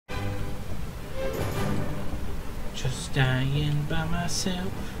Just dying by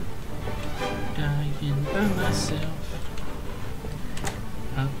myself. Dying by myself.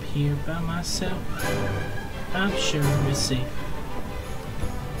 Up here by myself. I'm sure it's safe.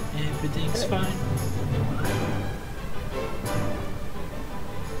 Everything's fine.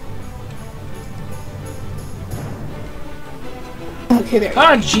 Okay, there.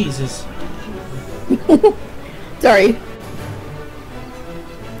 Ah, Jesus! Sorry.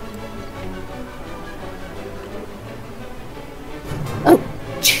 Oh,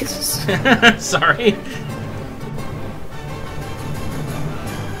 Jesus. Sorry.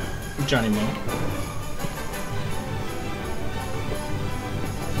 Johnny Mo.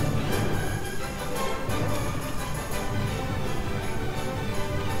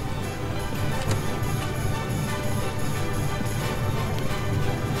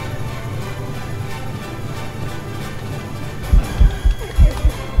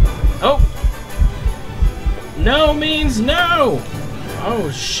 Oh! No means no!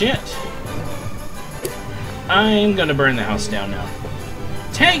 Oh shit. I'm gonna burn the house down now.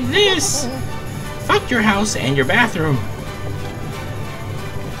 Take this! Fuck your house and your bathroom.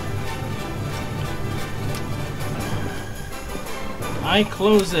 I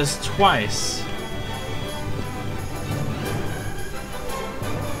closed this twice.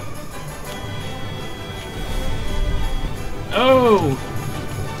 Oh!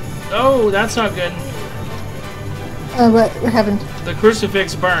 Oh, that's not good. What happened? The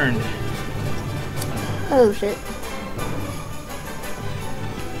crucifix burned. Oh, shit.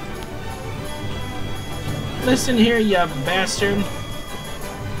 Listen here, you bastard.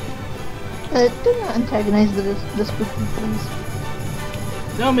 Do not antagonize this group, please.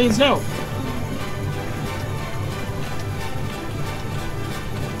 No means no.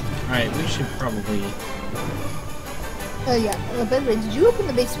 Alright, we should probably... Yeah. By the way, did you open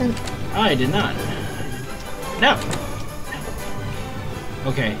the basement? I did not. No!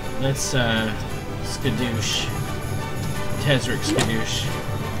 Okay, let's, skadoosh. Tezric skadoosh.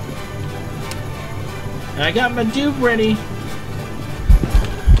 I got my dupe ready.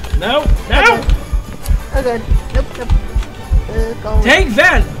 No! No! Oh, good. Nope, nope. Go Take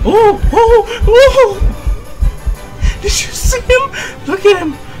that! Oh! Oh! Oh! Did you see him? Look at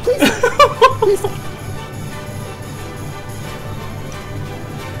him! Please. Please.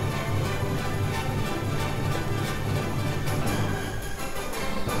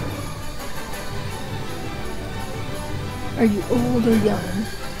 Are you old or young?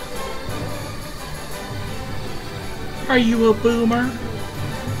 Are you a boomer?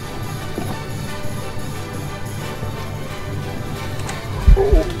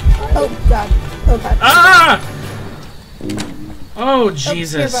 Oh god. Oh god. Ah! Oh Oh,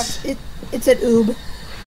 Jesus! it's an oob.